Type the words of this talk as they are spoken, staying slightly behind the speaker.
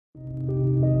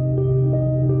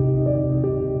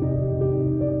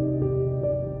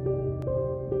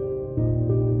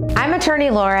attorney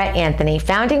Laura Anthony,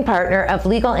 founding partner of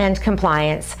Legal and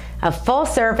Compliance, a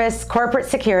full-service corporate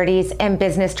securities and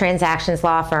business transactions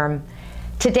law firm.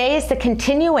 Today is the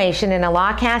continuation in a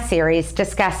LawCast series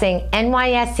discussing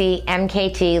NYSE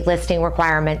MKT listing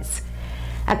requirements.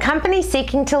 A company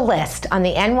seeking to list on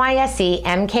the NYSE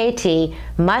MKT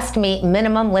must meet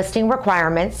minimum listing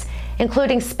requirements,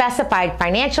 including specified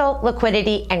financial,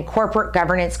 liquidity, and corporate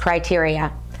governance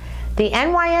criteria. The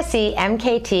NYSE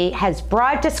MKT has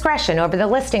broad discretion over the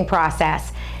listing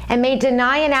process and may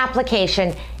deny an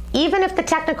application even if the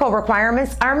technical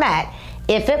requirements are met,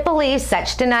 if it believes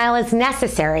such denial is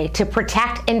necessary to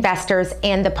protect investors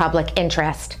and the public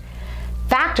interest.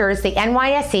 Factors the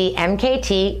NYSE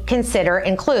MKT consider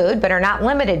include, but are not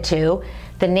limited to,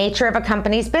 the nature of a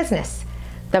company's business,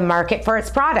 the market for its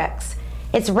products,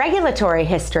 its regulatory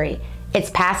history, its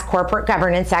past corporate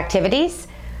governance activities,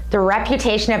 the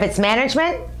reputation of its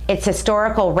management, its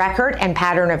historical record and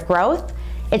pattern of growth,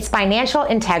 its financial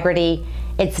integrity,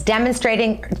 its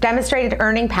demonstrated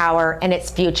earning power, and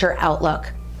its future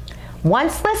outlook.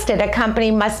 Once listed, a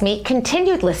company must meet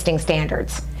continued listing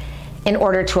standards. In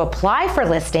order to apply for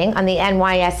listing on the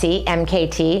NYSE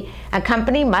MKT, a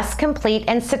company must complete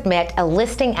and submit a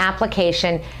listing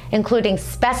application including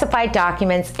specified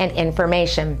documents and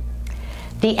information.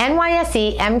 The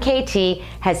NYSE MKT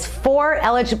has 4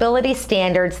 eligibility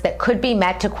standards that could be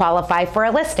met to qualify for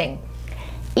a listing.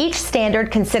 Each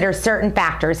standard considers certain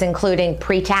factors, including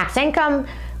pre-tax income,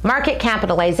 market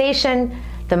capitalization,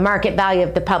 the market value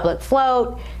of the public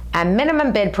float, a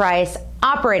minimum bid price,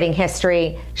 operating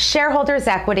history, shareholders'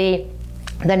 equity,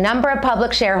 the number of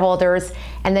public shareholders,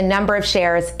 and the number of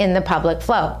shares in the public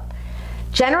float.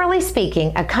 Generally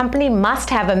speaking, a company must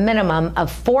have a minimum of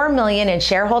 $4 million in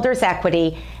shareholders'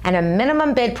 equity and a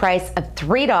minimum bid price of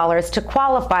 $3 to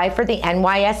qualify for the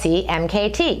NYSE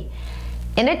MKT.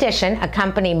 In addition, a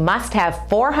company must have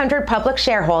 400 public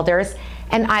shareholders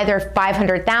and either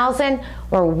 500,000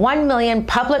 or 1 million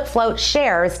public float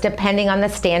shares, depending on the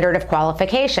standard of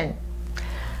qualification.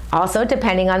 Also,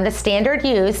 depending on the standard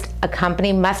used, a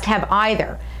company must have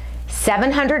either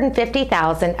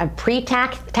 $750,000 of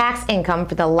pre-tax income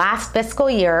for the last fiscal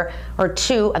year or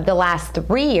 2 of the last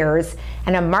 3 years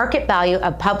and a market value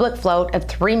of public float of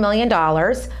 $3 million,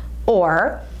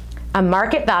 or a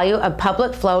market value of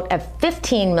public float of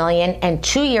 $15 million and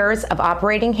 2 years of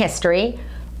operating history,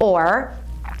 or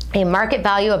a market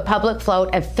value of public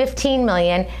float of $15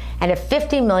 million and a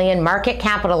 $50 million market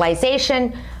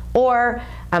capitalization, or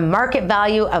a market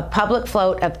value of public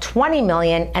float of $20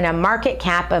 million and a market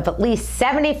cap of at least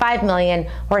 $75 million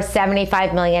or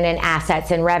 $75 million in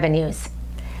assets and revenues.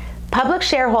 Public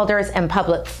shareholders and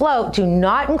public float do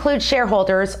not include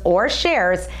shareholders or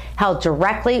shares held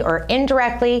directly or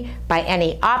indirectly by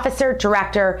any officer,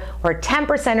 director, or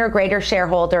 10% or greater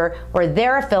shareholder or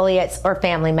their affiliates or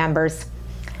family members.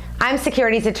 I'm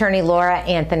securities attorney Laura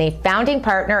Anthony, founding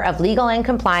partner of Legal and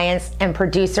Compliance and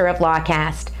producer of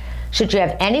LawCast. Should you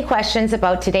have any questions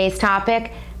about today's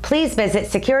topic, please visit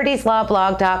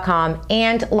securitieslawblog.com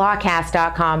and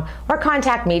lawcast.com or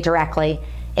contact me directly.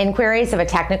 Inquiries of a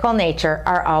technical nature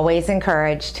are always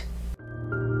encouraged.